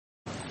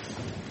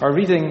Our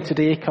reading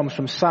today comes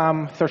from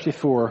Psalm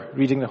 34,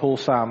 reading the whole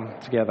psalm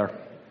together.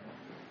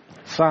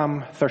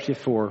 Psalm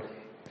 34.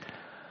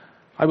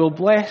 I will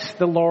bless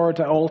the Lord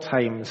at all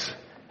times.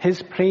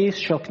 His praise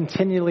shall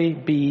continually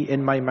be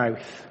in my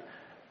mouth.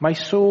 My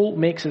soul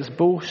makes its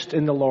boast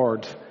in the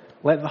Lord.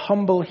 Let the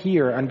humble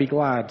hear and be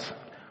glad.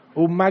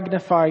 O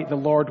magnify the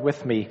Lord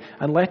with me,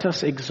 and let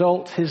us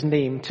exalt his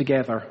name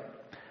together.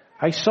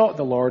 I sought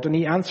the Lord, and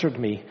he answered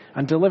me,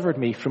 and delivered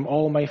me from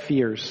all my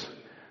fears.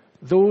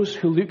 Those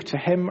who look to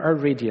him are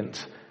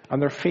radiant,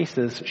 and their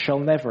faces shall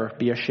never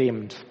be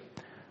ashamed.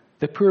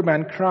 The poor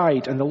man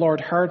cried, and the Lord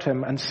heard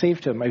him and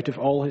saved him out of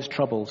all his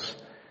troubles.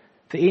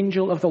 The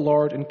angel of the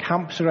Lord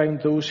encamps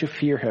around those who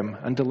fear him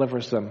and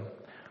delivers them.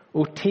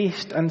 O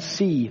taste and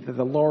see that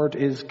the Lord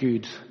is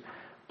good.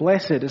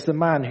 Blessed is the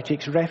man who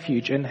takes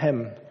refuge in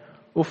him.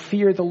 O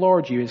fear the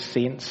Lord, you his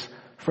saints,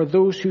 for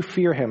those who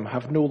fear him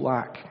have no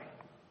lack.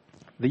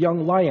 The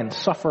young lions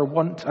suffer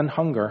want and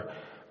hunger,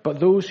 but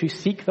those who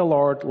seek the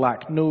Lord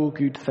lack no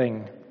good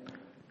thing.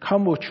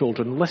 Come, O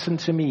children, listen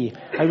to me.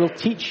 I will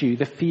teach you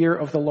the fear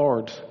of the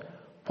Lord.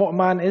 What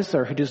man is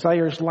there who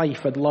desires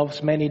life and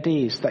loves many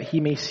days, that he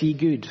may see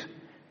good?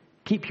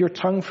 Keep your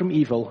tongue from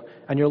evil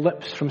and your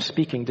lips from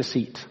speaking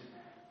deceit.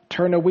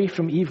 Turn away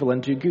from evil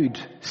and do good.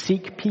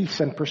 Seek peace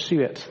and pursue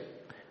it.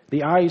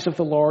 The eyes of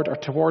the Lord are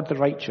toward the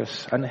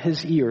righteous, and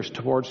his ears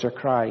towards their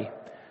cry.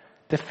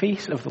 The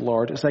face of the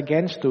Lord is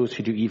against those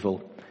who do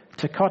evil,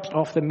 to cut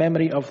off the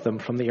memory of them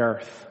from the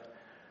earth.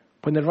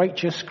 When the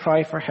righteous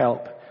cry for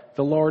help,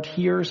 the Lord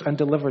hears and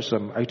delivers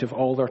them out of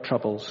all their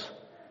troubles.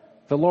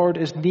 The Lord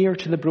is near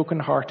to the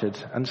brokenhearted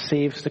and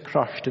saves the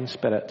crushed in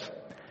spirit.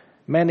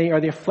 Many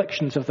are the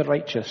afflictions of the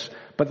righteous,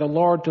 but the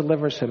Lord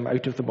delivers him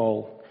out of them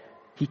all.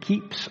 He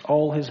keeps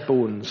all his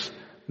bones,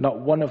 not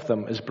one of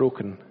them is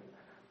broken.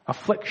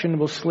 Affliction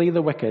will slay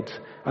the wicked,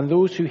 and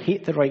those who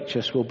hate the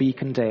righteous will be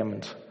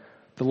condemned.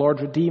 The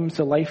Lord redeems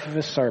the life of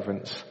his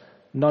servants.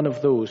 None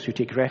of those who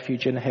take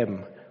refuge in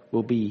him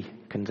will be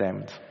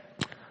condemned.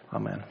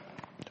 Amen.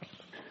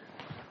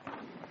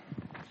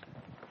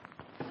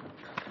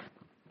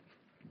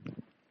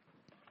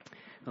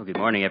 Well, good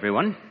morning,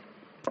 everyone.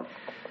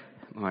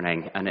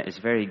 Morning, and it is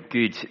very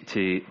good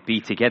to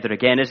be together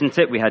again, isn't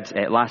it? We had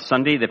last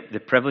Sunday the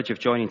privilege of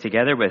joining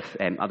together with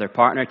other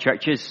partner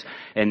churches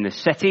in the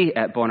city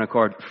at Bon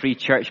Accord Free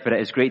Church, but it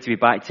is great to be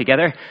back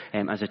together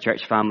as a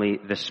church family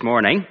this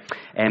morning.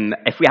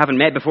 If we haven't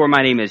met before,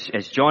 my name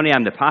is Johnny.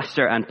 I'm the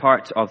pastor and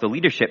part of the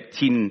leadership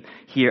team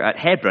here at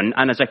Hebron,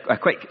 and as a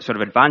quick sort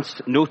of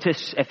advanced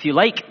notice, if you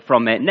like,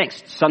 from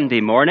next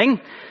Sunday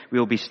morning, we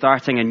will be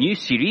starting a new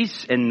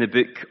series in the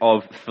book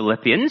of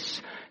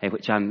Philippians,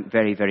 which I'm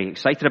very, very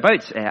excited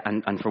about,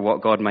 and for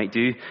what God might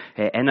do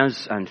in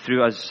us and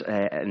through us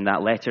in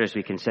that letter as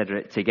we consider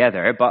it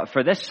together. But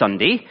for this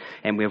Sunday,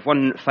 we have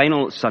one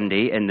final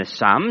Sunday in the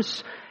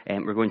Psalms.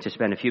 We're going to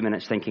spend a few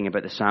minutes thinking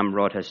about the Psalm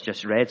Rod has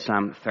just read,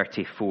 Psalm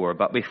 34.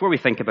 But before we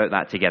think about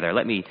that together,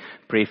 let me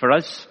pray for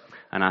us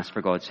and ask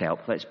for God's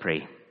help. Let's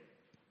pray.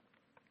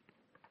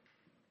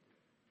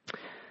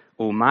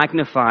 Oh,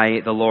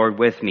 magnify the Lord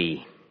with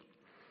me,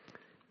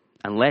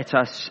 and let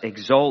us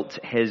exalt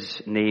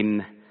his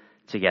name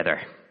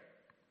together.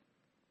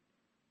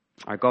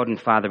 Our God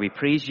and Father, we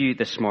praise you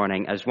this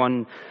morning as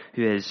one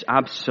who is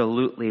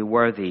absolutely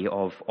worthy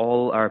of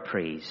all our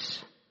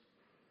praise.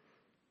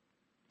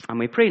 And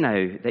we pray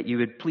now that you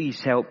would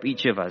please help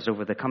each of us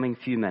over the coming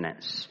few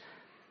minutes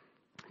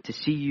to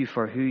see you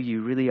for who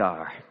you really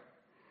are,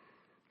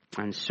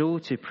 and so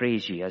to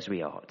praise you as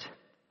we ought.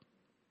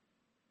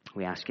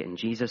 We ask it in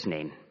Jesus'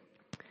 name.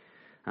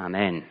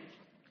 Amen.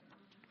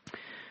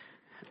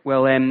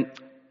 Well, a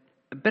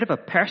bit of a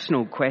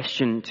personal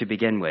question to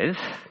begin with.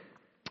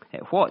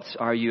 What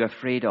are you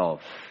afraid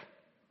of?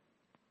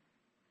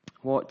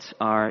 What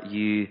are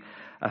you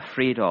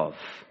afraid of?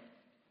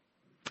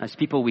 As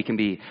people, we can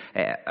be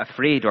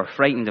afraid or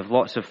frightened of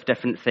lots of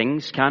different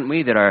things, can't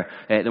we? There are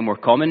the more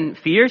common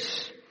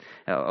fears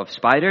of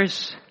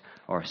spiders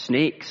or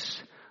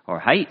snakes or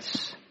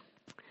heights.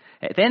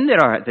 Then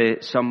there are the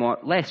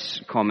somewhat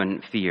less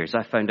common fears.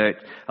 I found out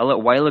a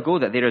little while ago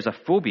that there is a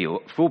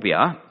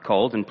phobia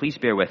called, and please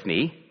bear with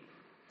me,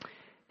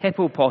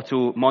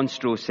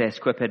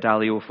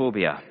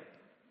 hippopotomonstrosesquipedaliophobia.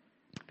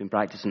 I've been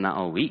practicing that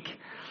all week.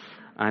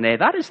 And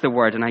that is the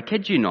word, and I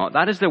kid you not,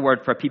 that is the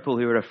word for people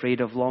who are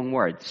afraid of long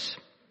words.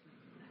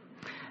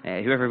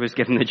 Whoever was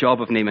given the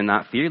job of naming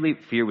that fear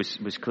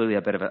was clearly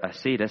a bit of a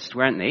sadist,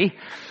 weren't they?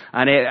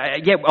 And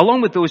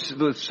along with those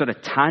sort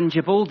of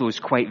tangible, those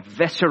quite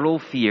visceral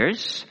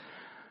fears,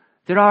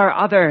 there are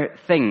other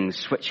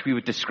things which we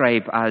would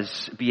describe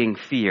as being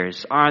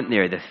fears, aren't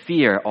there? The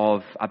fear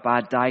of a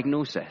bad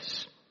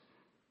diagnosis,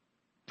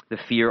 the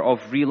fear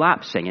of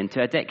relapsing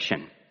into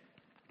addiction,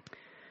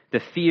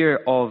 the fear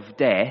of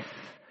death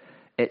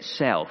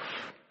itself.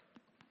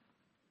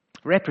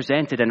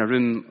 Represented in a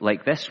room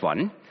like this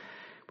one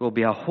will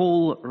be a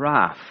whole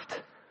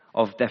raft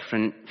of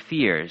different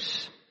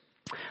fears.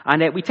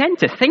 And we tend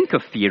to think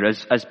of fear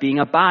as being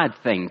a bad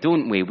thing,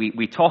 don't we?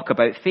 We talk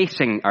about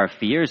facing our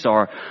fears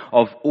or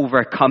of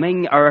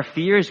overcoming our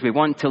fears. We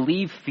want to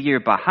leave fear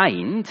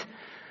behind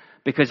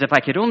because if I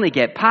could only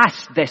get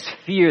past this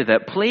fear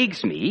that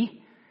plagues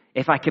me,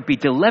 if I could be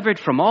delivered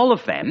from all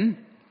of them,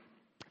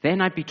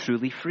 then I'd be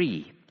truly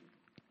free.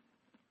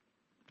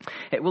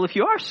 Well, if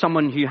you are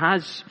someone who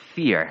has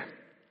fear,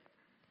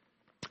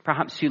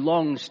 perhaps who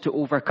longs to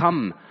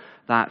overcome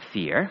that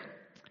fear,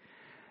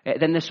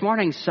 then this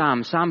morning's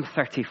Psalm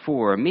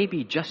 34, may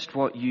be just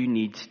what you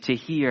need to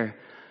hear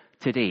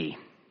today.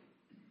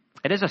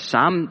 It is a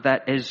psalm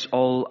that is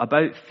all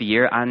about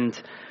fear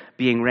and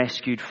being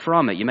rescued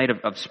from it. You might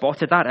have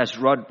spotted that as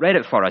Rod read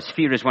it for us.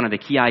 Fear is one of the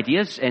key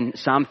ideas in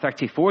Psalm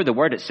 34. The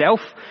word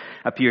itself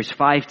appears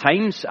 5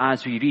 times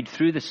as we read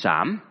through the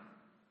psalm.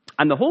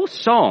 And the whole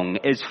song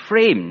is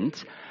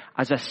framed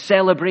as a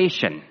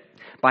celebration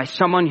by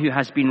someone who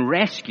has been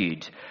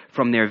rescued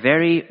from their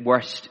very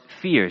worst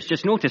fears.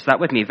 Just notice that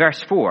with me.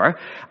 Verse 4,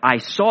 I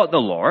sought the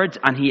Lord,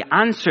 and he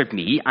answered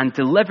me and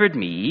delivered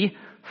me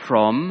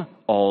from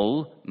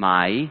all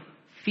my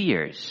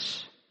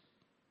fears.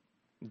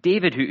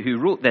 David, who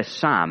wrote this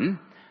psalm,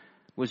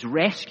 was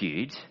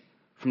rescued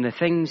from the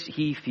things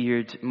he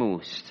feared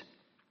most.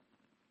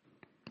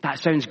 That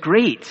sounds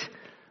great,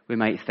 we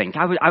might think.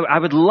 I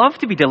would love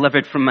to be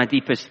delivered from my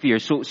deepest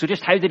fears. So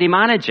just how did he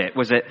manage it?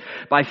 Was it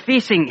by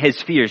facing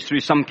his fears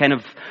through some kind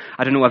of,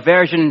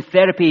 aversion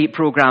therapy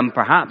program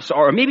perhaps,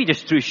 or maybe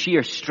just through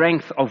sheer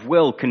strength of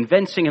will,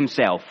 convincing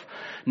himself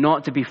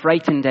not to be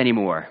frightened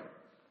anymore?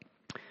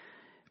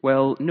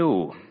 Well,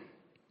 no.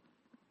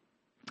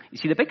 You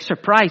see, the big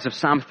surprise of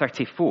Psalm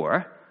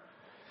 34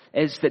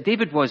 is that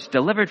David was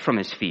delivered from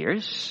his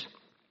fears,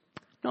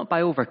 not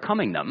by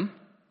overcoming them,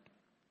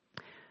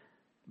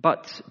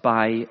 but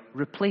by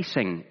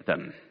replacing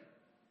them.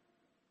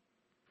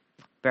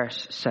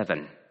 Verse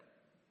 7.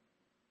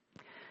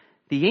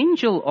 The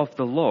angel of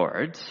the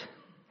Lord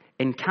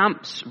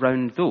encamps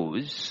round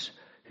those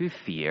who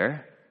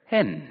fear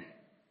him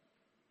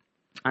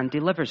and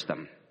delivers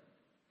them.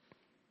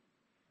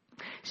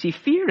 See,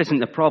 fear isn't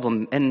the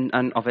problem in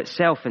and of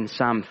itself in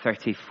Psalm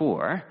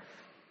 34.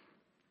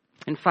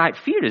 In fact,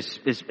 fear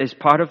is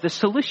part of the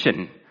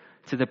solution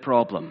to the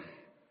problem.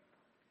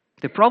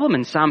 The problem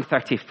in Psalm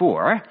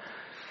 34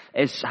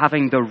 is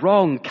having the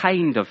wrong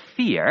kind of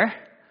fear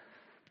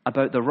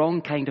about the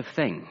wrong kind of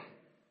thing.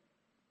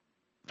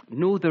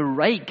 Know the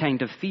right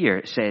kind of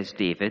fear, says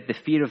David, the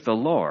fear of the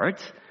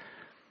Lord,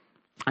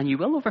 and you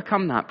will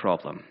overcome that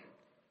problem.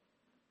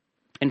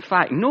 In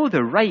fact, know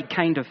the right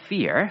kind of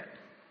fear,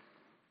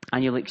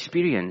 and you'll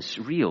experience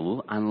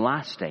real and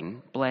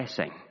lasting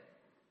blessing.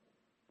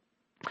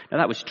 Now,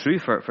 that was true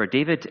for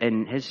David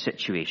in his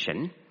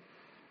situation.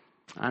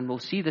 And we'll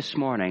see this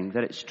morning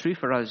that it's true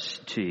for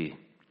us too.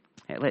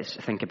 Let's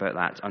think about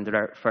that under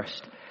our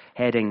first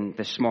heading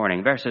this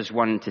morning. Verses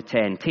 1 to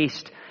 10.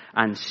 Taste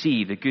and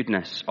see the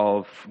goodness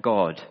of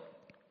God.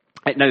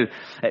 Now,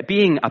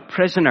 being a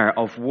prisoner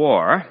of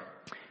war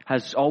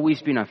has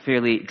always been a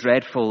fairly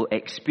dreadful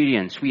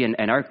experience. We in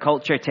our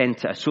culture tend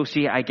to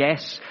associate, I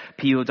guess,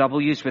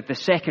 POWs with the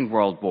Second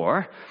World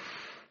War.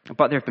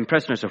 But there have been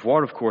prisoners of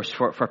war, of course,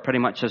 for pretty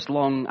much as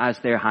long as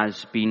there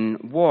has been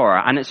war.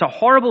 And it's a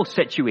horrible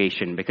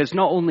situation because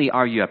not only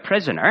are you a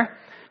prisoner,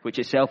 which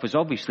itself is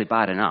obviously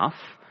bad enough,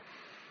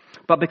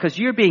 but because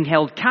you're being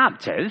held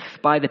captive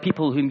by the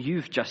people whom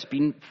you've just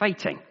been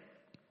fighting.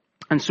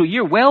 And so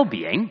your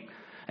well-being,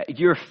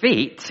 your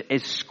fate,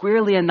 is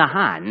squarely in the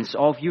hands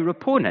of your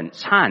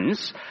opponents,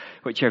 hands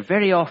which are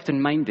very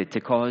often minded to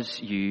cause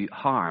you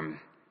harm.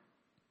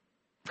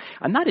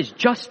 And that is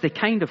just the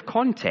kind of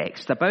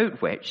context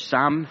about which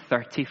Psalm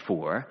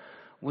 34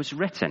 was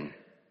written.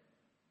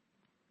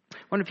 I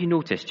wonder if you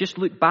noticed, just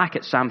look back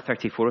at Psalm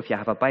 34 if you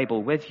have a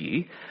Bible with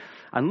you,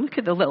 and look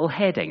at the little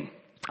heading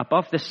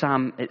above the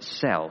psalm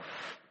itself.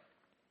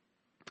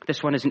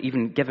 This one isn't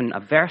even given a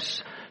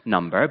verse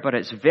number, but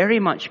it's very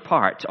much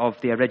part of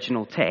the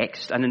original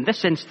text. And in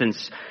this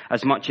instance,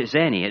 as much as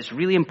any, it's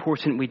really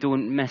important we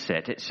don't miss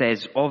it. It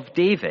says, of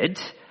David,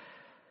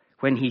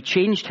 when he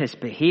changed his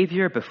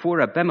behavior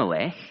before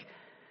Abimelech,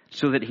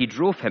 so that he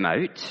drove him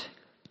out,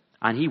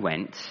 and he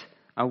went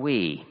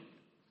away.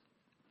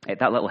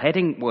 That little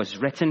heading was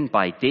written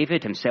by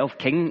David himself,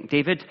 King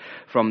David,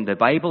 from the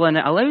Bible, and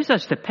it allows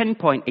us to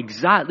pinpoint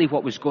exactly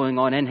what was going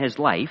on in his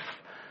life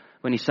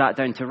when he sat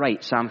down to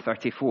write Psalm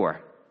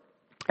 34.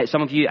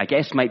 Some of you, I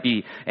guess, might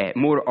be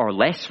more or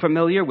less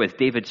familiar with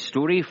David's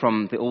story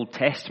from the Old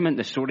Testament,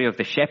 the story of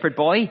the shepherd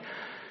boy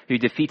who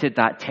defeated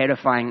that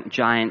terrifying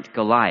giant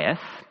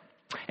Goliath.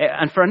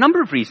 And for a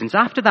number of reasons,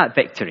 after that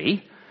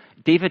victory,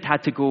 David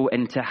had to go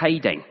into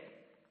hiding.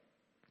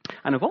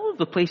 And of all of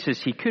the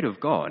places he could have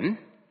gone,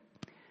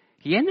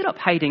 he ended up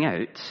hiding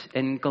out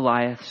in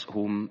Goliath's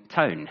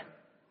hometown,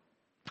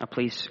 a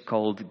place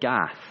called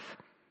Gath.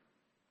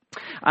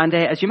 And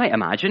as you might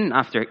imagine,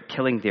 after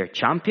killing their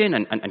champion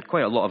and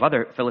quite a lot of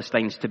other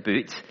Philistines to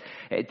boot,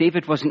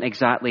 David wasn't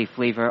exactly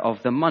flavour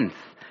of the month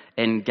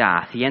in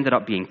Gath. He ended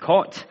up being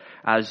caught,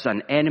 as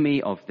an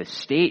enemy of the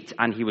state,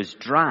 and he was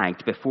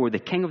dragged before the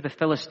king of the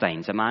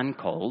Philistines, a man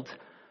called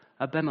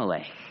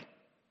Abimelech.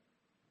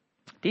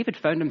 David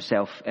found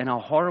himself in a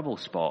horrible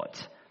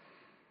spot.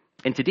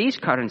 In today's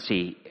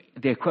currency,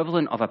 the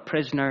equivalent of a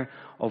prisoner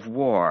of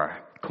war,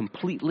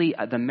 completely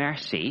at the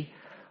mercy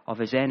of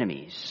his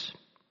enemies.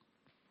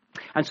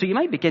 And so you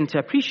might begin to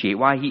appreciate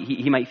why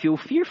he might feel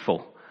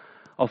fearful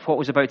of what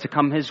was about to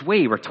come his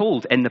way. We're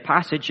told in the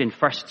passage in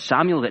 1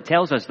 Samuel that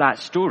tells us that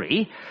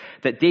story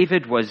that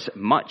David was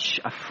much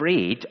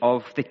afraid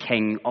of the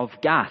king of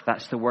Gath.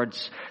 That's the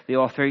words the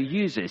author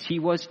uses. He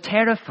was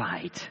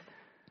terrified.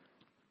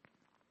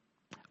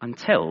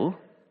 Until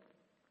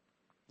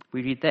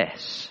we read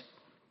this.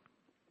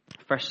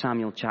 1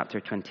 Samuel chapter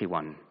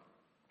 21.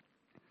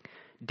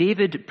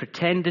 David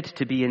pretended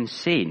to be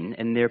insane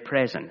in their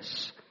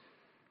presence.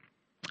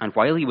 And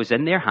while he was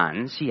in their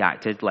hands, he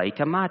acted like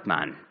a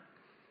madman,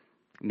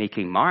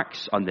 making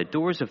marks on the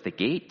doors of the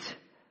gate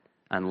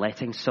and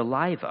letting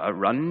saliva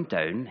run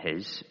down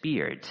his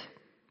beard.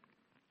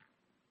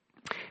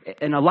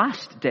 In a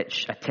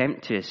last-ditch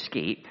attempt to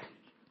escape,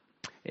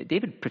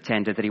 David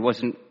pretended that he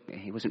wasn't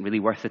really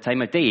worth the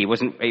time of day. He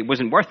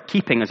wasn't worth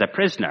keeping as a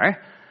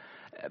prisoner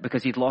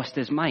because he'd lost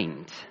his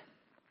mind.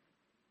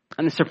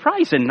 And the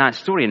surprise in that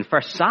story in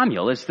 1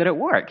 Samuel is that it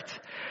worked.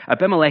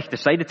 Abimelech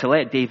decided to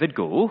let David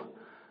go,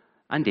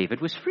 and David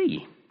was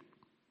free.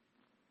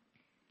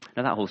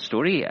 Now that whole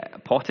story, a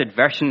potted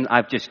version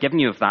I've just given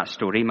you of that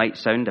story, might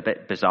sound a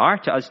bit bizarre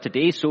to us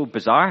today, so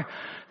bizarre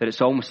that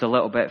it's almost a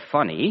little bit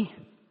funny.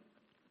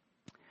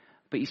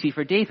 But you see,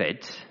 for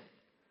David,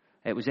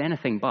 it was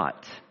anything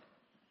but.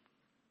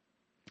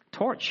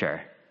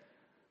 Torture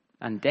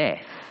and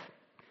death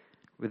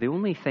were the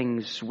only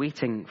things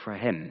waiting for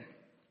him.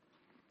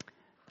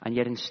 And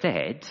yet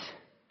instead,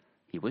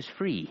 he was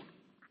free.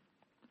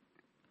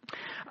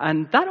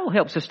 And that all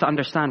helps us to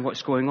understand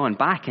what's going on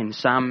back in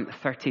Psalm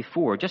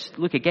 34. Just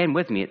look again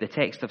with me at the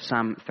text of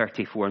Psalm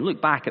 34 and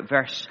look back at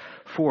verse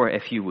 4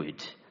 if you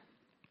would.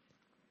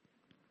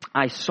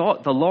 I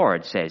sought the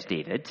Lord, says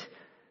David,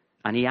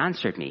 and he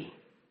answered me,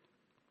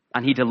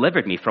 and he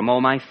delivered me from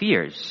all my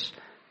fears.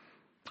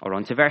 Or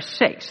on to verse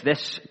 6.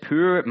 This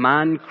poor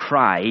man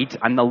cried,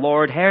 and the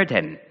Lord heard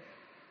him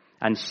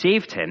and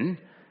saved him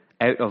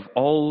out of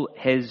all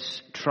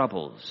his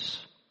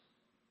troubles.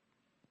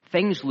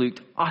 Things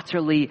looked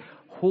utterly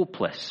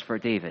hopeless for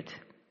David.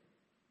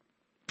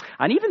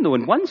 And even though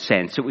in one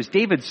sense it was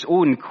David's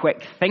own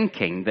quick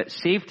thinking that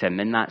saved him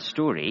in that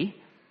story,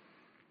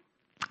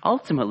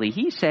 ultimately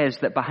he says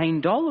that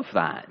behind all of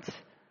that,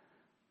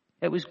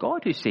 it was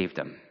God who saved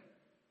him.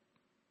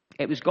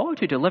 It was God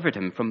who delivered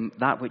him from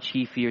that which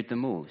he feared the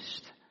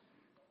most.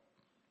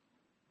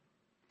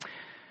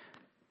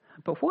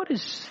 But what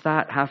does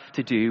that have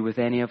to do with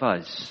any of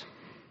us?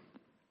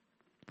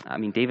 I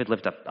mean, David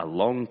lived a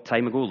long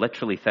time ago,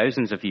 literally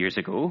thousands of years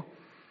ago.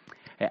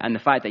 And the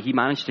fact that he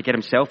managed to get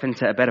himself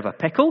into a bit of a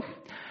pickle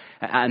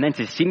and then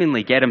to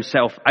seemingly get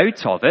himself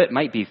out of it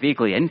might be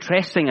vaguely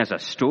interesting as a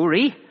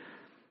story.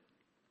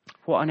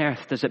 What on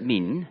earth does it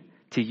mean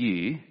to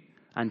you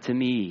and to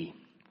me?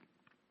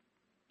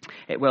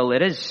 Well,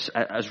 it is,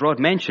 as Rod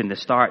mentioned, the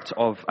start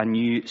of a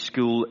new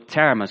school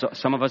term, as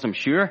some of us, I'm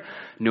sure,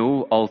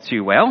 know all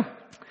too well.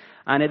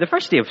 And the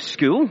first day of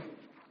school,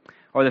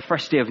 or the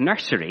first day of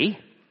nursery,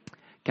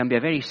 can be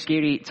a very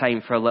scary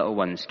time for little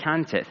ones,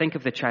 can't it? Think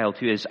of the child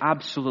who is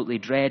absolutely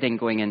dreading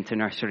going into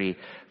nursery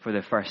for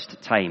the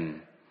first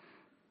time.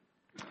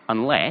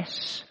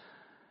 Unless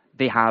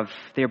they have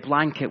their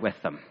blanket with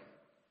them,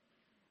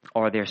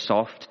 or their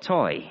soft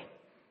toy.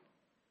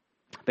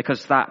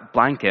 Because that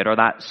blanket or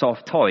that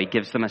soft toy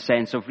gives them a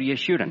sense of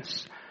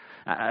reassurance,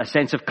 a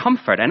sense of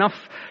comfort, enough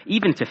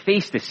even to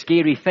face the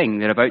scary thing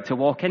they're about to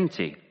walk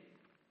into.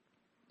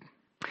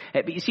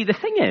 But you see, the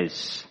thing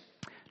is,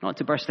 not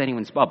to burst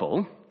anyone's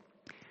bubble,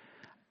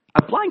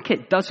 a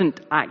blanket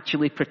doesn't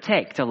actually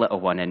protect a little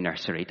one in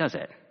nursery, does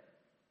it?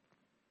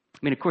 I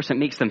mean, of course, it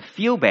makes them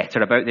feel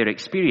better about their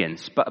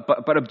experience,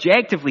 but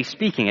objectively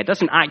speaking, it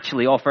doesn't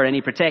actually offer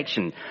any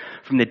protection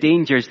from the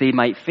dangers they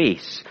might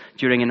face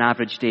during an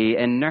average day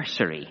in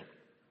nursery.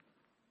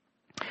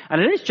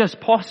 And it is just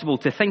possible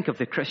to think of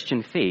the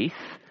Christian faith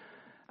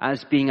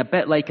as being a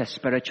bit like a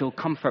spiritual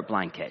comfort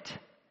blanket.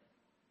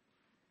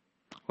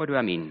 What do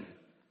I mean?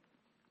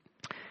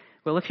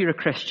 Well, if you're a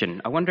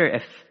Christian, I wonder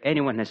if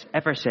anyone has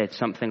ever said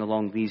something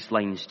along these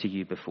lines to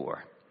you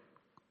before.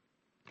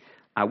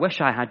 I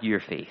wish I had your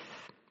faith.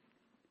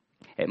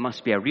 It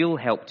must be a real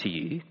help to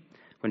you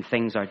when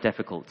things are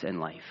difficult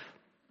in life.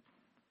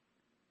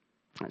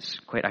 That's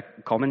quite a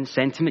common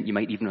sentiment. You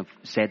might even have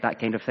said that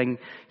kind of thing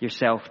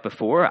yourself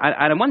before.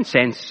 And in one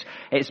sense,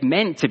 it's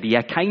meant to be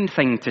a kind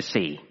thing to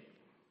say.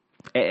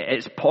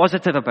 It's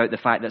positive about the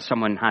fact that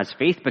someone has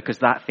faith because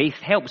that faith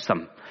helps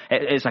them.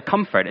 It is a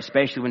comfort,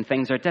 especially when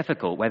things are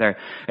difficult, whether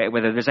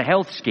there's a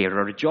health scare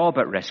or a job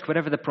at risk,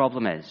 whatever the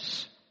problem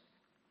is.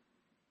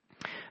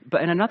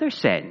 But in another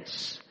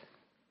sense,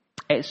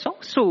 it's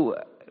also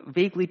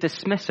vaguely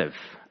dismissive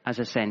as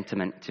a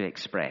sentiment to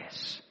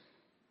express.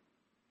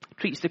 It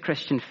treats the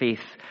Christian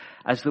faith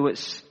as though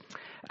it's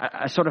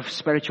a sort of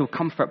spiritual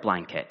comfort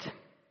blanket.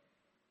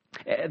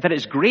 That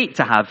it's great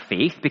to have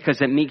faith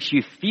because it makes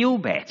you feel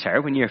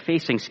better when you're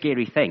facing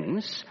scary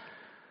things.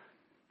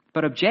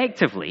 But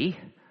objectively,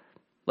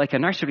 like a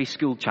nursery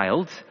school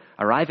child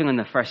arriving on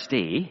the first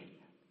day,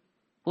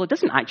 well, it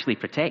doesn't actually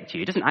protect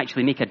you. It doesn't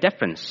actually make a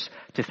difference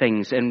to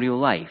things in real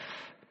life.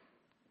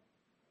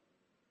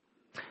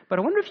 But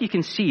I wonder if you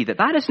can see that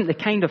that isn't the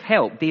kind of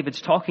help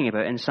David's talking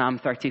about in Psalm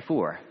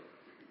 34.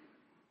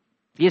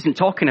 He isn't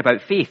talking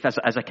about faith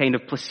as a kind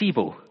of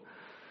placebo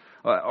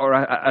or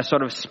a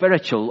sort of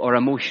spiritual or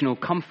emotional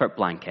comfort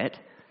blanket.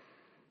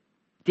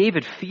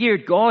 David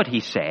feared God, he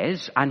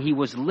says, and he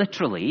was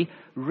literally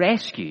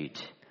rescued.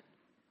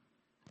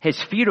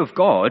 His fear of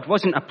God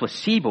wasn't a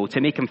placebo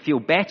to make him feel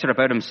better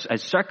about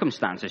his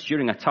circumstances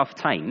during a tough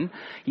time.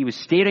 He was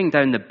staring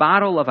down the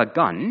barrel of a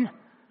gun.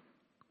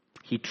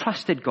 He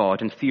trusted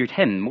God and feared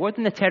him more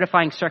than the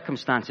terrifying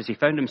circumstances he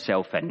found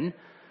himself in,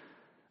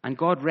 and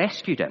God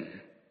rescued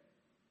him.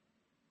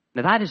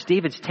 Now that is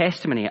David's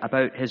testimony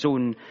about his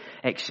own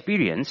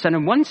experience, and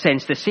in one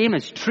sense the same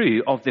is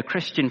true of the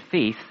Christian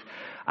faith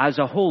as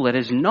a whole. It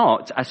is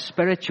not a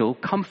spiritual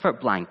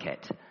comfort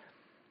blanket.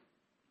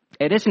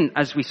 It isn't,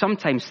 as we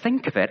sometimes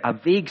think of it, a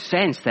vague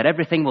sense that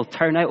everything will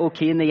turn out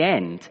okay in the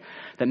end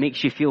that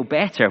makes you feel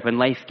better when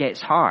life gets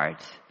hard.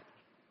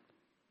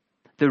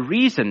 The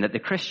reason that the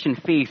Christian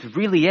faith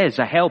really is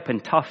a help in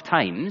tough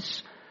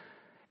times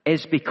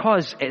is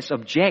because it's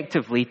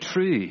objectively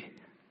true.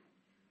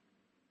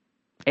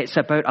 It's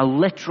about a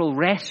literal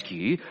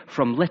rescue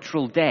from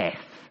literal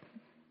death.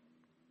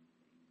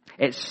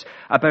 It's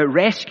about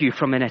rescue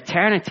from an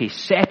eternity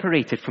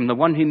separated from the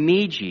one who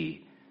made you.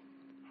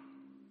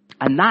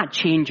 And that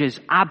changes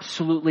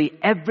absolutely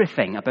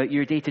everything about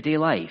your day-to-day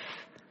life.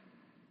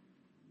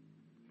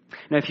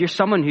 Now, if you're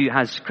someone who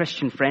has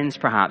Christian friends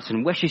perhaps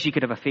and wishes you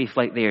could have a faith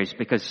like theirs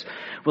because,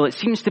 well, it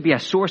seems to be a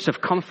source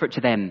of comfort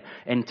to them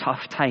in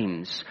tough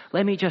times,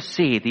 let me just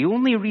say, the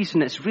only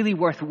reason it's really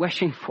worth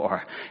wishing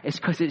for is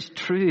because it's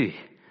true.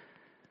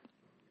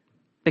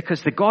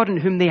 Because the God in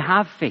whom they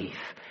have faith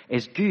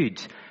is good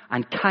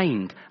and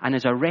kind and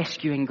is a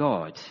rescuing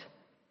God.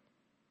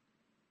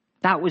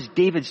 That was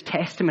David's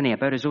testimony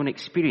about his own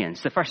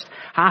experience. The first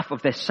half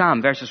of this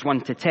psalm, verses 1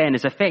 to 10,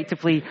 is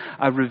effectively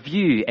a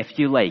review, if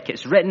you like.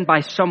 It's written by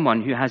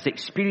someone who has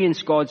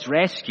experienced God's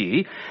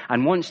rescue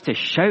and wants to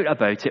shout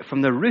about it from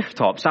the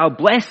rooftops. I'll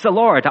bless the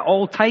Lord at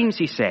all times,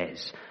 he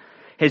says.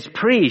 His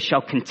praise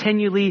shall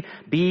continually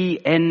be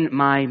in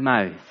my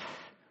mouth.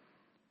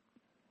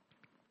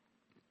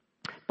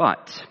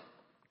 But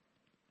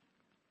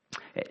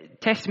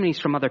testimonies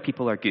from other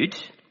people are good.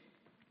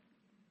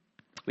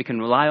 We can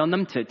rely on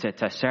them to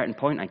a certain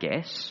point, I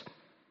guess.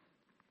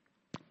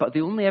 But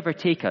they only ever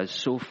take us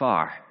so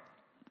far.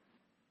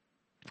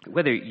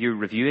 Whether you're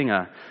reviewing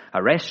a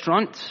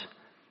restaurant,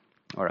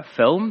 or a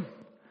film,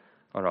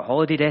 or a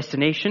holiday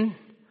destination,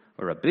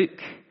 or a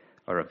book,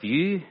 or a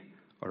view,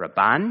 or a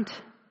band,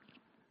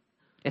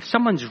 if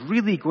someone's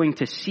really going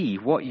to see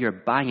what you're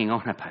banging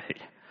on about,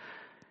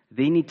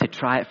 they need to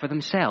try it for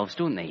themselves,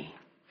 don't they?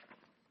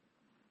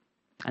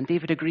 And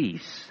David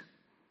agrees.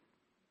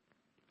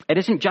 It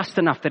isn't just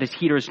enough that his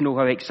hearers know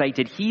how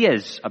excited he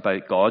is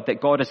about God,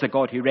 that God is the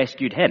God who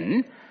rescued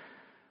him.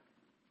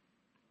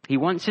 He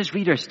wants his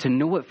readers to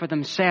know it for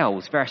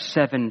themselves. Verse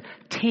 7,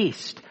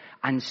 taste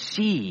and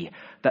see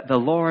that the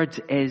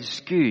Lord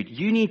is good.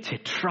 You need to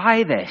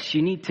try this.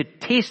 You need to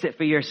taste it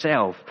for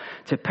yourself,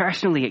 to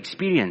personally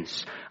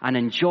experience and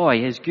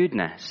enjoy his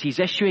goodness. He's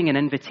issuing an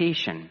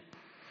invitation.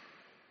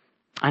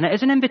 And it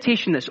is an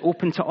invitation that's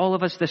open to all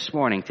of us this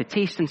morning to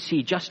taste and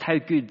see just how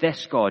good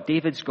this God,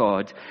 David's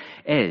God,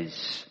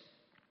 is.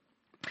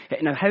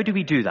 Now, how do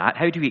we do that?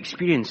 How do we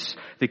experience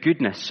the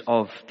goodness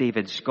of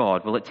David's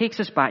God? Well, it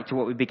takes us back to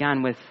what we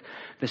began with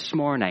this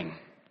morning.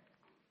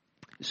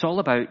 It's all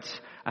about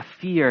a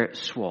fear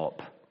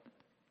swap.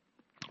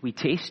 We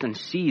taste and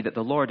see that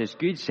the Lord is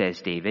good, says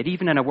David,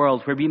 even in a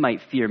world where we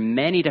might fear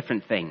many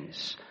different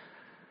things,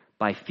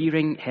 by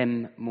fearing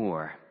him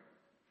more.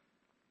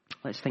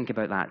 Let's think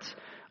about that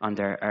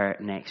under our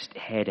next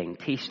heading.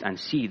 Taste and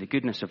see the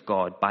goodness of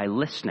God by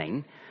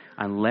listening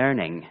and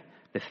learning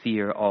the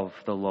fear of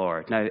the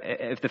Lord. Now,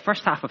 if the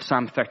first half of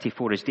Psalm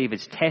 34 is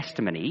David's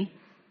testimony,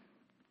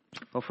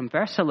 well, from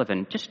verse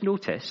 11, just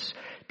notice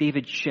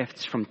David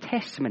shifts from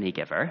testimony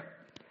giver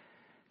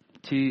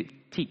to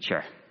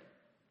teacher.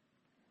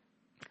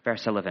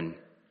 Verse 11,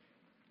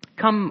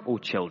 come, O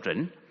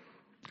children,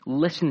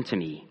 listen to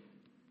me.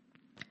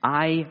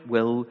 I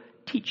will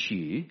teach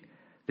you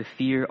the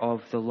fear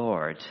of the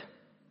Lord.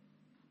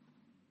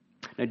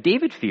 Now,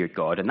 David feared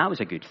God, and that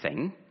was a good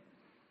thing.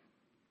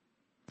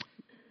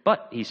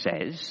 But, he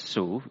says,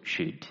 so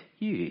should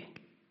you.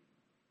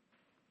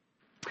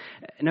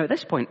 Now, at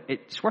this point,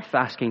 it's worth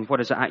asking, what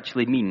does it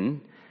actually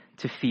mean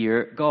to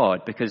fear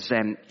God? Because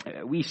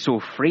we so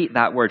freight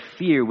that word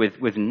fear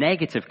with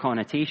negative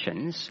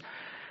connotations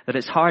that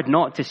it's hard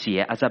not to see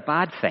it as a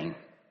bad thing.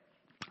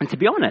 And to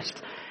be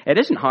honest, it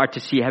isn't hard to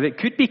see how it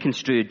could be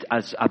construed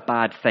as a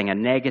bad thing, a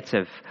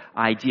negative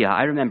idea.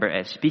 I remember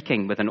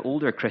speaking with an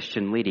older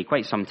Christian lady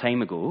quite some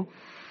time ago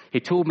who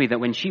told me that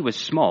when she was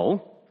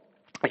small,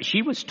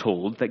 she was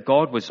told that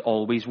God was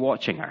always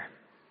watching her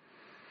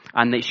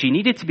and that she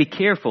needed to be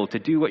careful to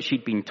do what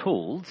she'd been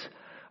told,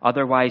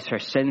 otherwise her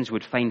sins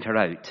would find her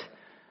out,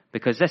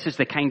 because this is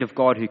the kind of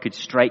God who could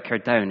strike her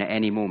down at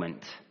any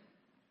moment.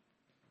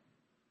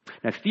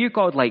 Now, fear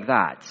God like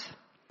that,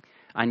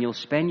 and you'll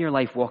spend your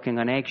life walking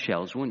on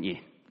eggshells, won't you?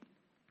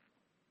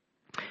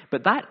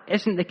 But that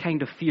isn't the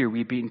kind of fear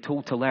we're being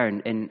told to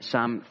learn in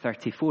Psalm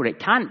 34. It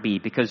can't be,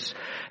 because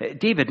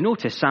David,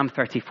 notice Psalm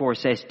 34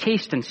 says,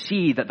 taste and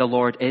see that the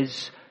Lord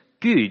is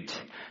good.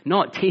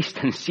 Not taste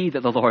and see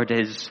that the Lord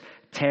is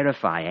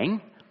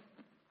terrifying.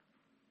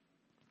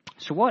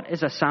 So what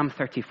is a Psalm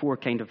 34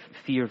 kind of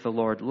fear of the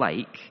Lord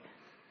like?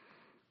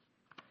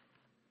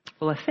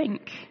 Well, I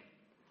think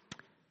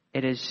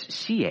it is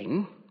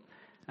seeing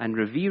and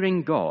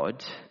revering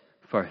God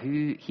for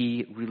who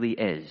he really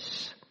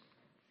is,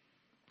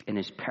 in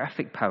his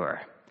perfect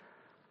power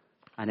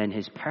and in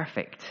his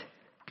perfect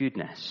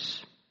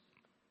goodness.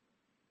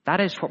 That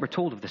is what we're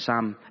told of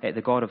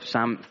the God of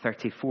Psalm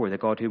 34, the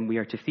God whom we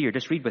are to fear.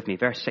 Just read with me,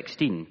 verse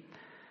 16.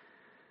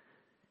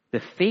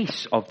 The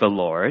face of the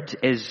Lord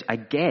is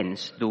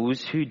against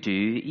those who do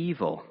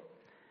evil,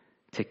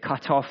 to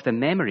cut off the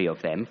memory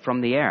of them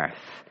from the earth.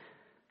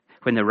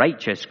 When the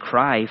righteous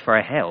cry for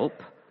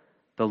help,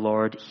 the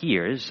Lord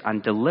hears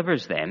and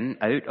delivers them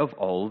out of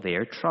all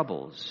their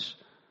troubles.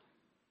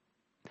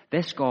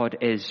 This God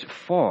is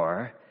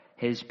for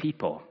his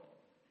people.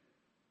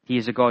 He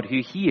is a God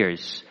who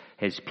hears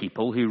his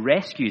people, who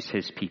rescues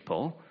his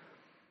people,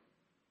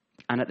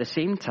 and at the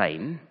same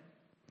time,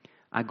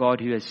 a God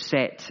who is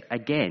set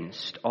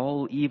against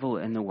all evil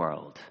in the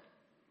world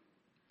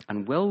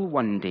and will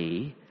one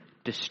day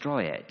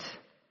destroy it.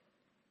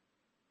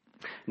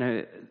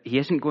 Now, he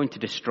isn't going to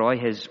destroy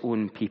his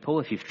own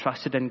people. If you've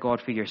trusted in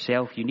God for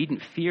yourself, you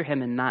needn't fear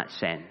him in that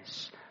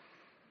sense.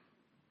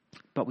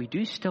 But we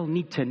do still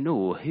need to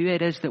know who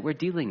it is that we're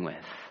dealing with.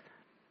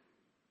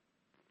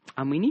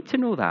 And we need to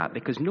know that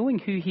because knowing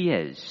who he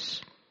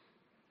is,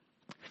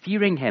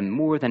 fearing him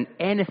more than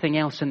anything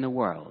else in the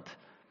world,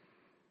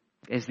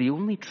 is the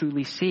only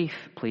truly safe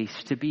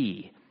place to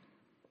be.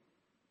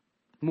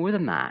 More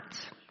than that,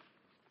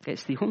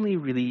 it's the only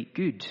really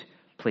good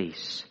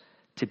place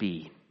to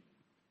be.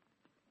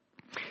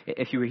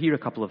 If you were here a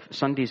couple of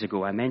Sundays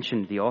ago, I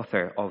mentioned the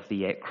author of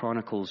the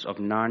Chronicles of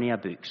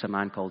Narnia books, a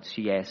man called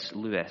C.S.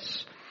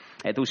 Lewis.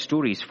 Those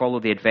stories follow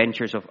the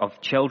adventures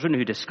of children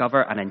who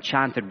discover an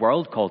enchanted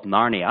world called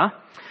Narnia.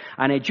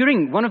 And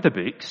during one of the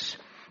books,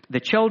 the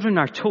children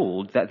are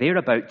told that they're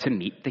about to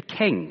meet the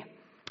king,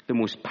 the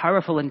most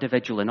powerful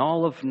individual in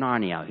all of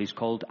Narnia, who's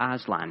called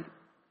Aslan.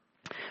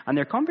 And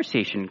their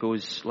conversation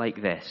goes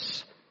like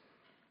this.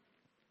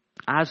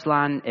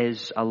 Aslan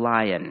is a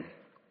lion.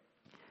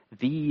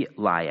 The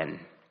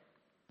lion.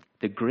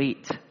 The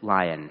great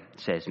lion,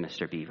 says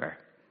Mr. Beaver.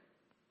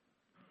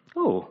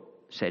 Oh,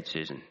 said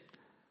Susan.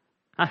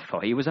 I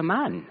thought he was a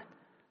man.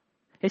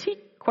 Is he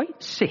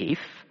quite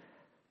safe?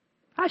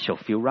 I shall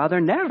feel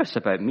rather nervous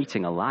about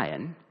meeting a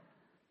lion.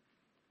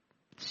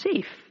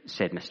 Safe,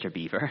 said Mr.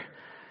 Beaver.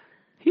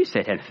 Who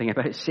said anything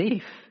about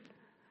safe?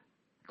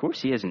 Of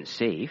course he isn't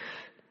safe,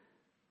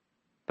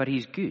 but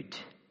he's good.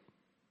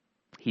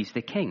 He's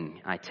the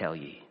king, I tell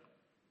you.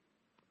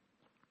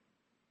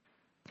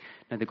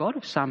 Now, the God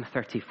of Psalm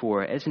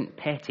 34 isn't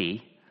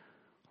petty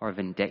or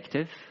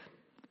vindictive,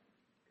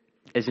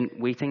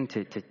 isn't waiting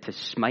to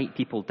smite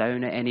people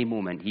down at any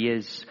moment. He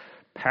is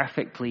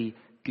perfectly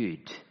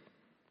good.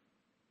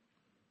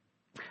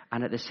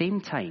 And at the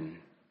same time,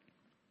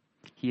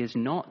 he is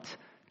not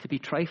to be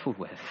trifled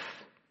with.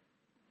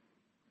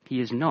 He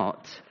is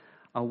not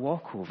a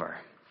walkover.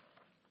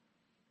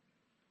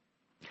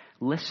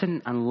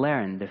 Listen and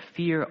learn the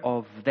fear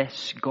of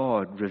this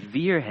God.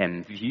 Revere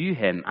him, view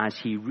him as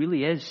he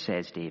really is,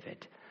 says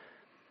David.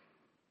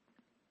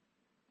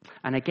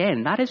 And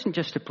again, that isn't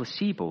just a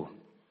placebo.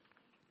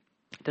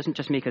 It doesn't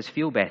just make us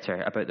feel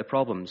better about the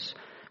problems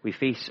we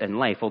face in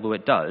life, although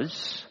it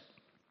does.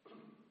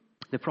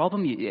 The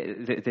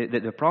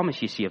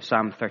promise you see of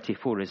Psalm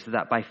 34 is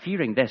that by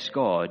fearing this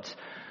God,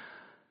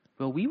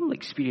 well, we will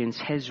experience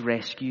his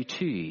rescue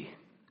too.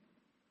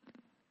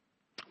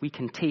 We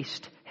can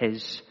taste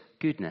his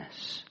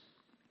goodness.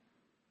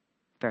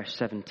 Verse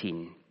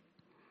 17.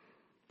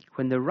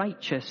 When the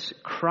righteous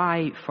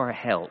cry for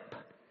help,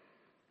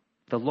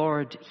 the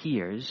Lord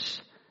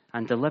hears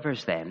and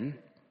delivers them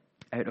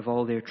out of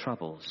all their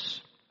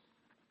troubles.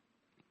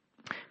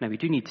 Now, we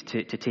do need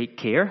to take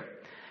care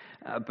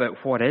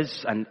about what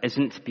is and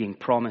isn't being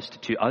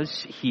promised to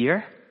us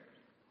here,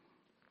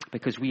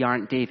 because we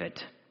aren't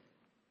David.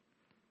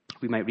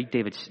 We might read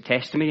David's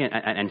testimony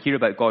and hear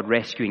about God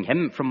rescuing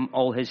him from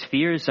all his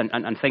fears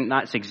and think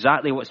that's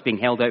exactly what's being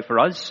held out for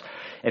us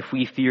if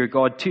we fear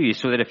God too.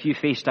 So that if you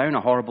face down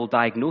a horrible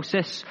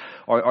diagnosis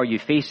or you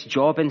face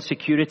job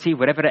insecurity,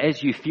 whatever it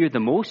is you fear the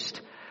most,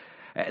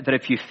 that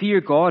if you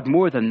fear God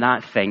more than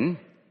that thing,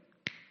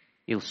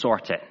 He'll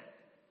sort it.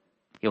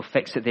 He'll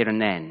fix it there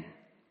and then.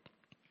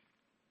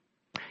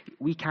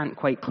 We can't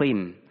quite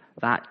claim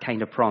that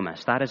kind of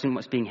promise. That isn't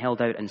what's being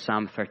held out in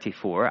Psalm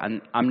 34.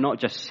 And I'm not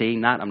just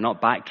saying that. I'm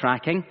not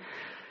backtracking.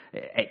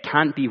 It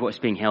can't be what's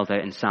being held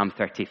out in Psalm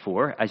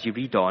 34. As you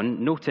read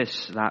on,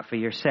 notice that for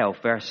yourself.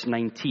 Verse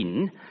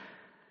 19,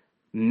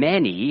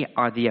 many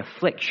are the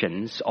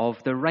afflictions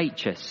of the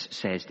righteous,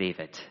 says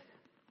David.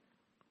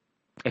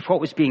 If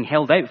what was being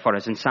held out for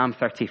us in Psalm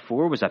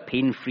 34 was a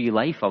pain-free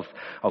life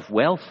of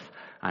wealth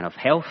and of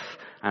health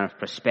and of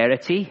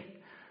prosperity,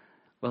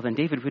 well, then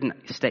David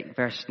wouldn't stick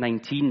verse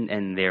 19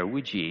 in there,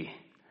 would you?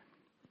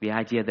 The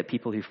idea that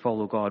people who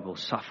follow God will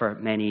suffer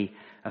many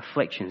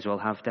afflictions, will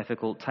have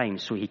difficult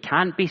times. So he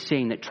can't be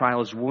saying that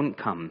trials won't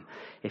come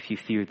if you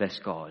fear this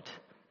God.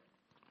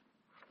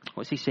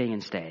 What's he saying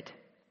instead?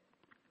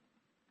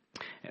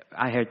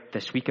 I heard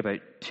this week about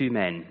two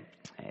men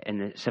in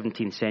the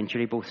 17th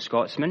century, both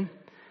Scotsmen,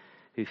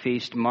 who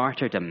faced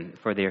martyrdom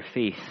for their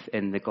faith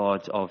in the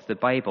God of the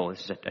Bible.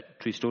 This is a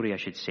true story, I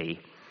should say.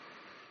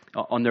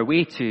 On their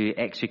way to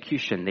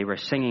execution, they were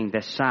singing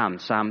this psalm,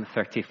 Psalm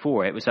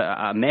 34. It was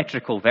a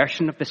metrical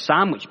version of the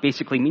psalm, which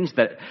basically means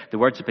that the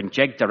words have been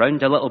jigged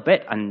around a little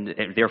bit and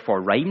it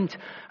therefore rhymed,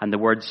 and the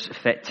words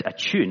fit a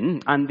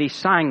tune. And they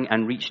sang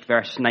and reached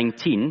verse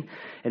 19.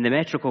 In the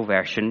metrical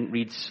version,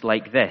 reads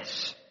like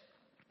this: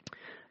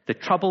 "The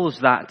troubles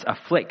that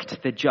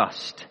afflict the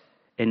just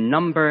in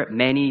number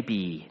many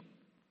be,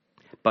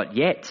 but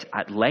yet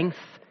at length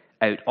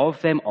out of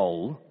them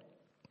all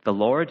the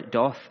Lord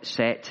doth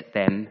set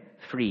them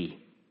free."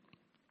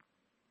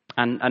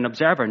 And an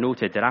observer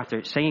noted that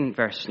after singing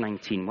verse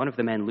 19, one of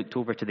the men looked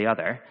over to the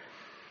other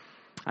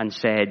and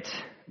said,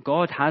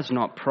 "God has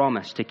not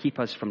promised to keep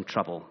us from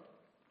trouble,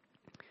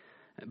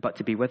 but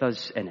to be with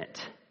us in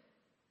it.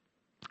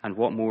 And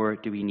what more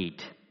do we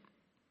need?"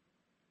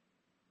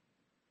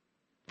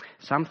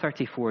 Psalm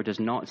 34 does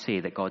not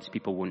say that God's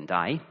people won't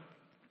die.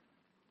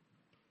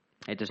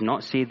 It does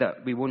not say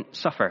that we won't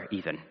suffer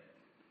even,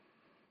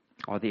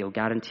 or that He'll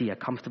guarantee a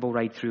comfortable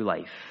ride through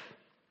life.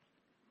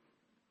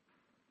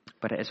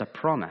 But it is a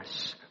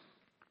promise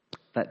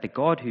that the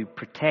God who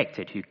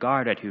protected, who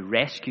guarded, who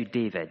rescued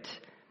David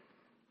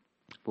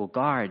will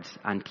guard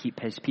and keep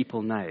His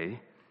people now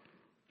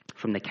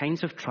from the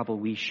kinds of trouble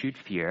we should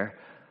fear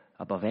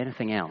above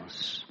anything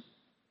else,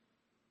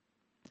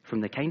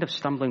 from the kind of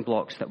stumbling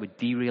blocks that would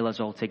derail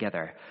us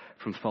altogether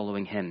from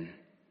following Him.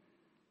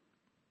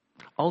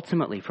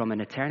 Ultimately, from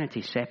an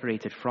eternity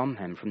separated from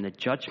Him, from the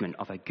judgment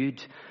of a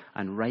good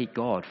and right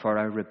God for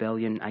our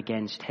rebellion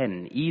against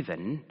Him,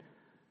 even,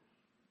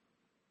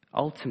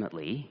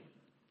 ultimately,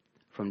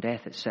 from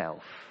death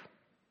itself.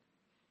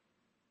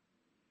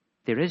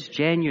 There is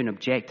genuine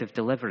objective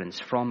deliverance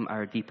from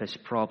our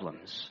deepest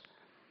problems.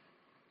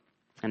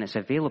 And it's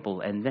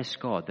available in this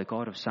God, the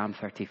God of Psalm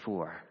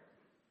 34.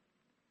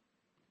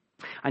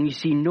 And you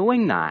see,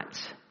 knowing that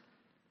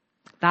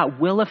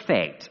will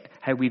affect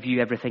how we view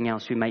everything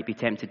else we might be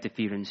tempted to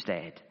fear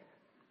instead.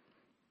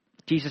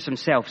 Jesus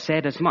Himself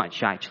said as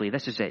much, actually.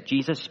 This is it.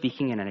 Jesus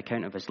speaking in an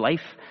account of His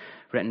life,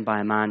 written by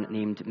a man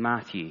named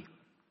Matthew.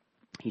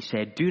 He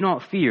said, "Do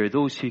not fear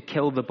those who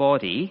kill the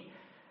body,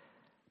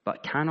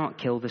 but cannot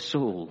kill the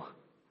soul.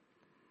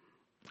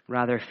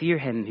 Rather, fear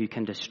Him who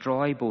can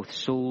destroy both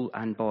soul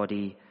and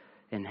body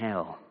in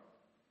hell."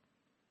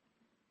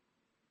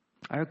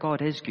 Our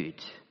God is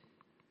good.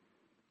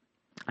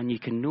 And you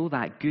can know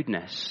that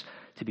goodness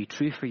to be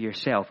true for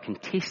yourself, can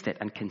taste it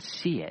and can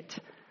see it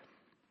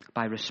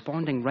by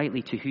responding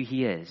rightly to who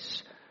He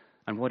is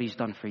and what He's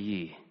done for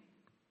you.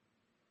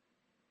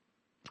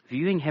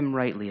 Viewing Him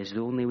rightly is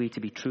the only way to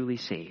be truly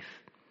safe,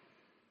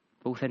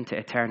 both into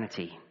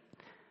eternity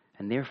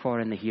and therefore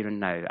in the here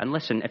and now. And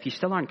listen, if you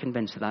still aren't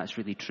convinced that that's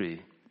really true,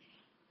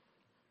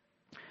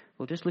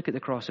 well, just look at the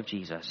cross of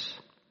Jesus.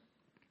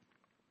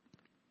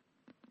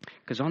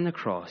 Because on the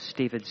cross,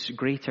 David's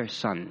greater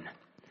son,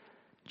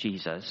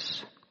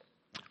 Jesus,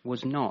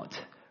 was not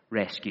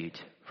rescued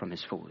from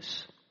his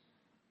foes.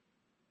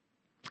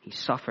 He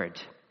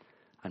suffered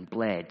and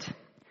bled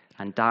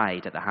and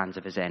died at the hands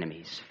of his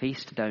enemies,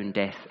 faced down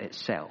death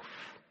itself.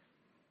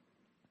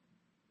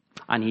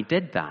 And He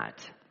did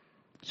that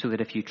so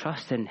that if you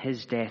trust in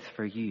His death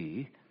for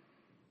you,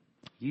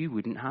 you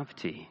wouldn't have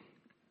to.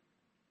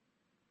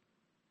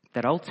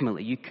 That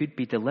ultimately you could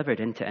be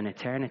delivered into an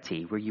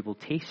eternity where you will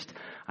taste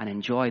and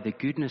enjoy the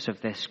goodness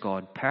of this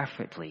God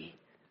perfectly.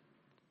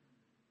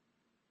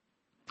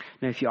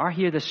 Now, if you are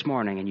here this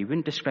morning and you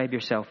wouldn't describe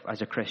yourself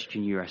as a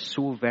Christian, you are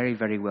so very,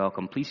 very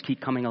welcome. Please keep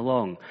coming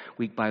along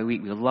week by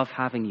week. We love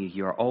having you.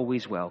 You are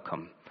always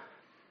welcome.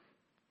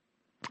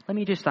 Let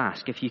me just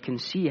ask if you can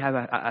see how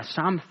a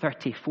Psalm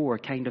 34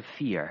 kind of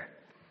fear,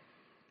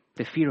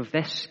 the fear of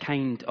this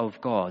kind of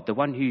God, the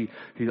one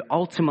who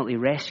ultimately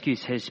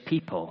rescues His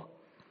people,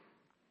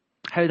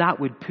 how that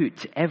would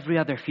put every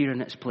other fear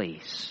in its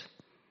place.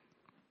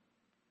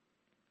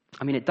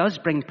 I mean, it does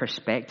bring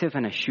perspective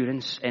and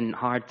assurance in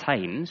hard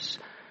times,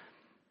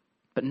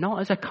 but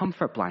not as a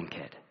comfort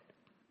blanket,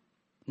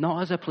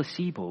 not as a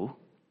placebo,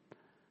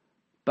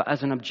 but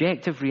as an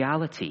objective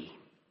reality.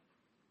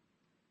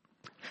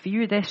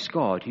 Fear this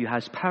God who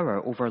has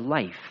power over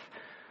life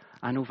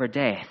and over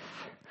death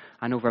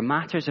and over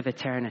matters of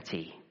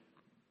eternity.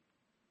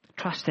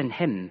 Trust in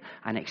him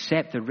and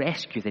accept the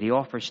rescue that he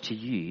offers to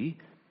you.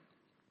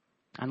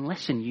 And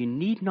listen, you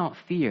need not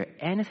fear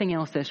anything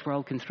else this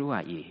world can throw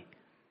at you.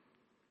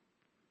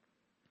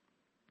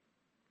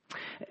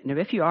 Now,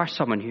 if you are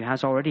someone who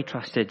has already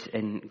trusted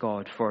in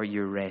God for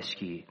your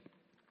rescue,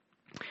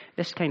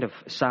 this kind of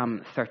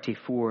Psalm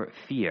 34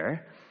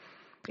 fear,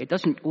 it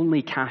doesn't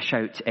only cash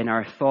out in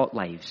our thought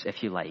lives,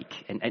 if you like,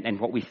 in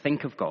what we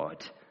think of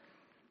God.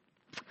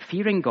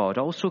 Fearing God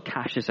also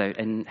cashes out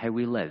in how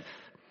we live.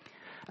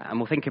 And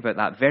we'll think about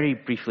that very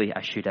briefly,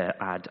 I should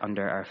add,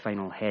 under our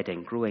final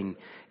heading, growing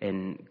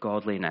in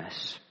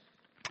godliness.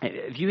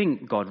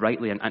 Viewing God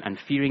rightly and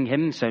fearing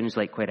him sounds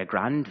like quite a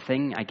grand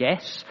thing, I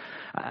guess.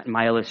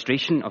 My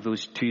illustration of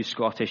those two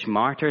Scottish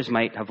martyrs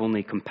might have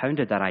only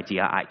compounded that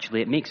idea,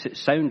 actually. It makes it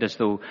sound as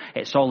though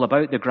it's all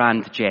about the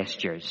grand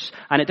gestures.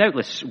 And it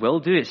doubtless will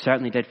do. It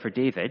certainly did for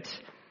David.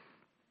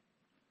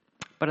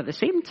 But at the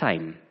same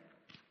time,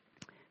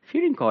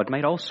 fearing God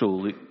might also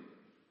look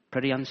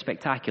pretty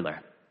unspectacular.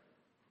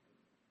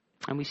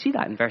 And we see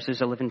that in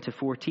verses 11 to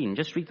 14.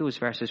 Just read those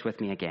verses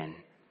with me again.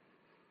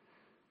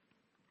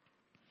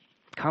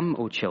 Come,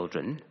 O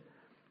children,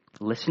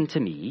 listen to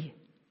me.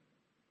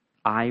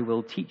 I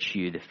will teach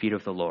you the fear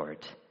of the Lord.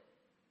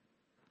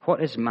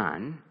 What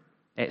man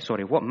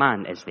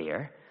is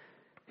there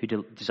who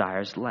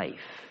desires life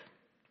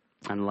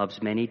and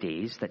loves many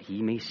days that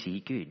he may see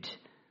good?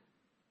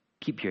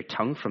 Keep your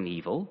tongue from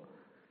evil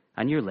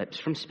and your lips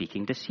from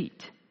speaking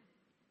deceit.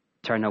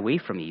 Turn away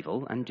from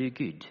evil and do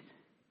good.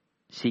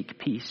 Seek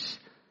peace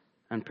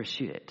and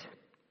pursue it.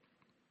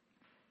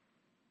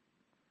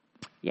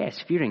 Yes,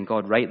 fearing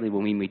God rightly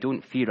will mean we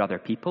don't fear other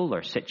people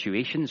or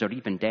situations or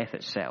even death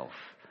itself.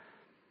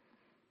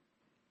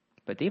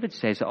 But David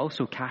says it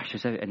also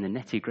cashes out in the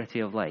nitty-gritty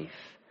of life.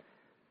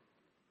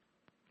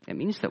 It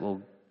means that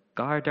we'll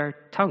guard our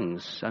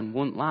tongues and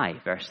won't lie,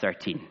 verse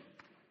 13.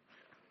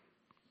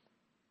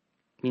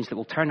 It means that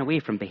we'll turn away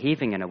from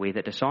behaving in a way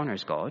that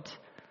dishonors God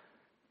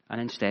and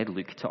instead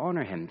look to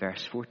honor him,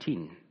 verse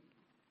 14.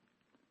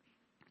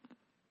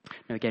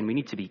 Now again, we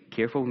need to be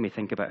careful when we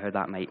think about how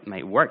that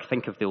might work.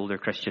 Think of the older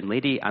Christian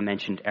lady I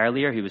mentioned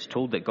earlier who was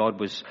told that God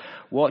was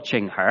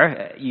watching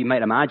her. You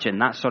might imagine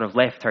that sort of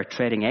left her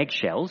treading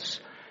eggshells.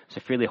 It's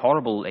a fairly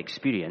horrible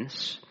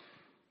experience.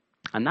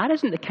 And that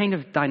isn't the kind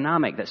of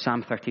dynamic that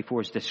Psalm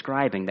 34 is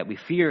describing, that we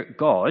fear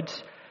God,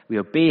 we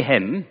obey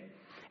him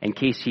in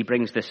case he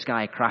brings the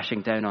sky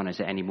crashing down on us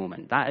at any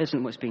moment. That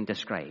isn't what's being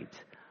described.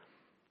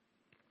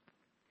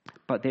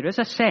 But there is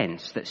a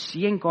sense that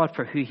seeing God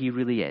for who he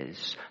really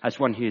is, as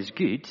one who is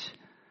good,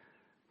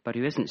 but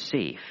who isn't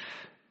safe,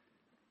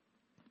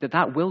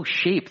 that will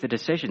shape the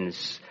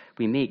decisions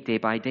we make day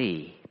by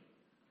day.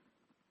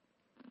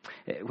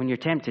 When you're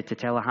tempted to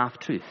tell a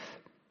half-truth,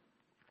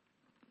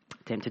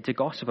 tempted to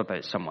gossip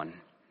about someone,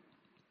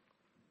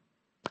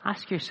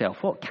 ask yourself,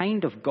 what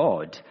kind of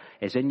God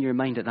is in your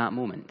mind at that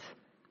moment?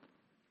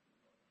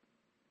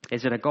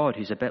 Is it a God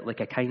who's a bit like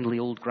a kindly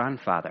old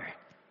grandfather?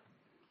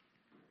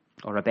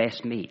 Or a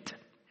best mate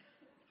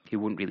who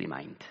won't really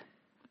mind?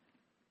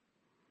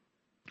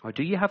 Or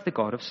do you have the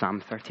God of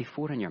Psalm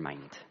 34 in your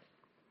mind?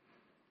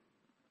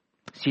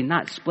 See, in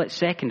that split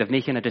second of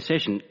making a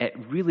decision, it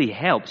really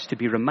helps to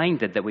be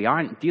reminded that we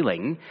aren't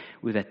dealing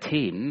with a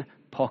tame,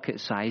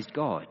 pocket-sized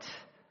God,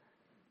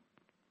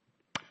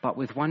 but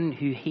with one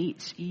who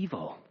hates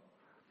evil,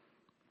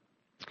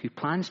 who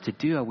plans to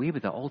do away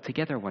with it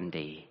altogether one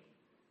day.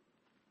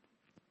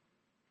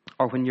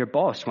 Or when your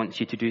boss wants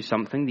you to do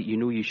something that you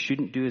know you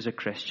shouldn't do as a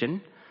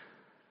Christian,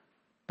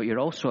 but you're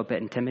also a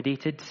bit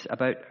intimidated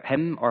about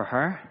him or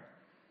her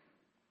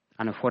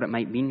and of what it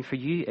might mean for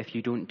you if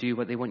you don't do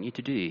what they want you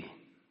to do.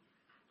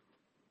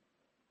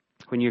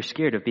 When you're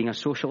scared of being a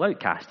social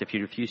outcast if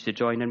you refuse to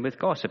join in with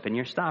gossip in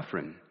your staff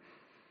room.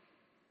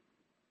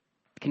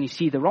 Can you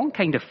see, the wrong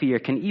kind of fear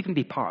can even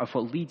be part of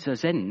what leads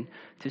us in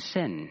to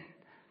sin.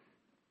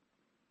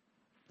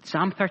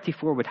 Psalm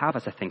 34 would have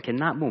us, I think, in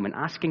that moment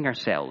asking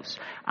ourselves,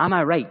 am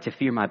I right to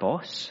fear my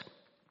boss?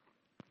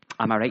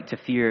 Am I right to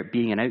fear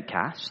being an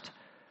outcast?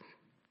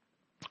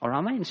 Or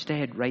am I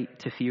instead right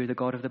to fear the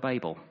God of the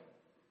Bible?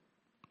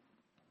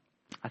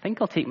 I think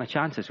I'll take my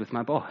chances with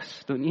my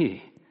boss, don't you?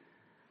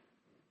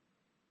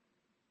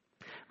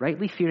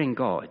 Rightly fearing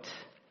God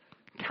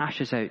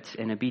cashes out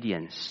in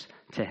obedience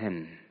to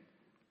him.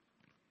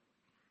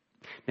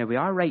 Now, we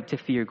are right to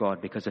fear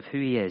God because of who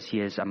he is.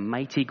 He is a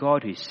mighty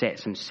God who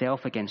sets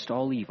himself against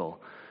all evil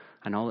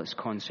and all its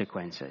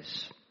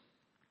consequences.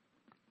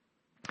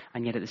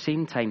 And yet at the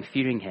same time,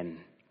 fearing him,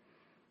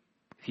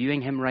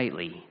 viewing him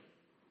rightly,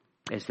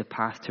 is the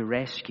path to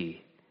rescue,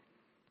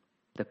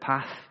 the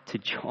path to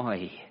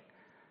joy,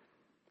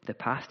 the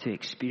path to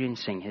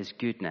experiencing his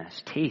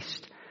goodness.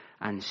 Taste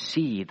and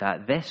see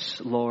that this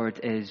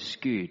Lord is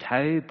good.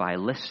 How? By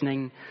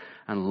listening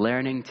and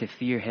learning to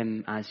fear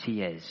him as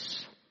he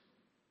is.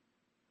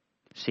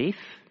 Safe?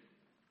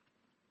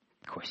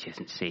 Of course he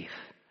isn't safe.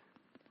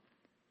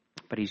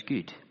 But he's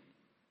good.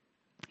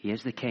 He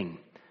is the King,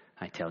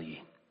 I tell you.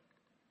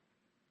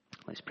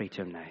 Let's pray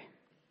to him now.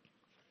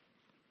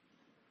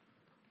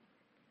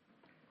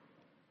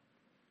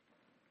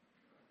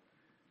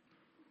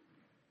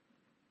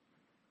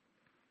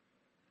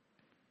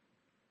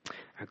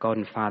 Our God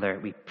and Father,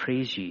 we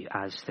praise you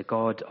as the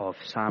God of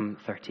Psalm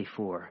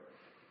 34.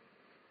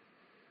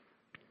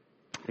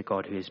 The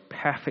God who is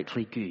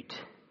perfectly good,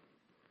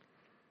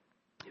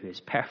 who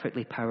is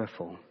perfectly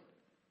powerful,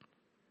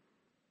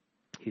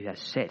 who has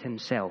set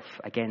himself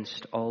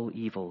against all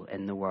evil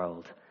in the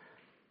world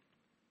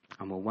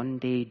and will one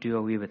day do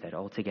away with it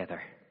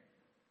altogether.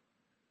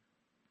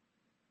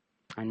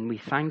 And we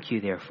thank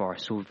you, therefore,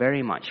 so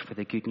very much for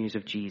the good news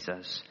of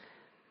Jesus,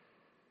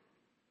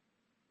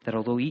 that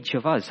although each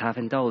of us have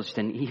indulged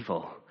in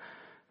evil,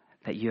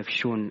 that you have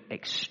shown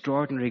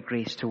extraordinary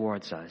grace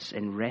towards us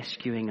in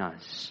rescuing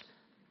us.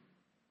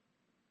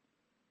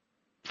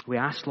 We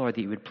ask, Lord,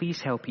 that you would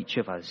please help each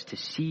of us to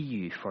see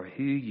you for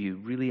who you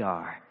really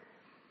are,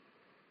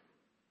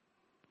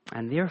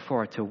 and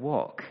therefore to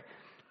walk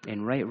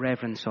in right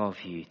reverence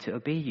of you, to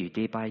obey you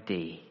day by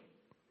day,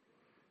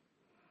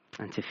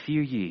 and to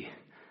fear you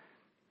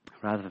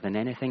rather than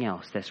anything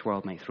else this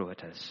world might throw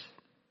at us.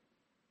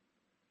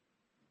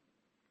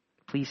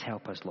 Please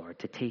help us, Lord,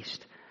 to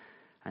taste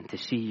and to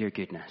see your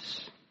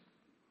goodness.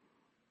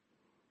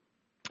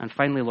 And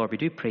finally, Lord, we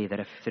do pray that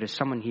if there is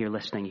someone here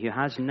listening who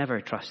has never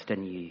trusted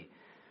in you,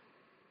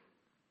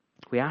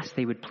 we ask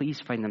they would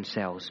please find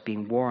themselves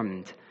being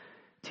warmed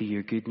to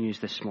your good news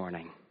this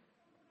morning,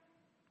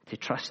 to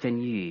trust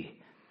in you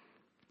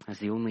as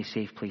the only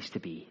safe place to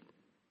be.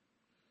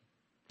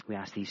 We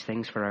ask these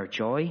things for our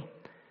joy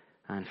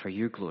and for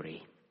your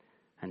glory,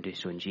 and do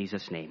so in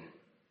Jesus' name.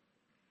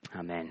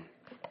 Amen.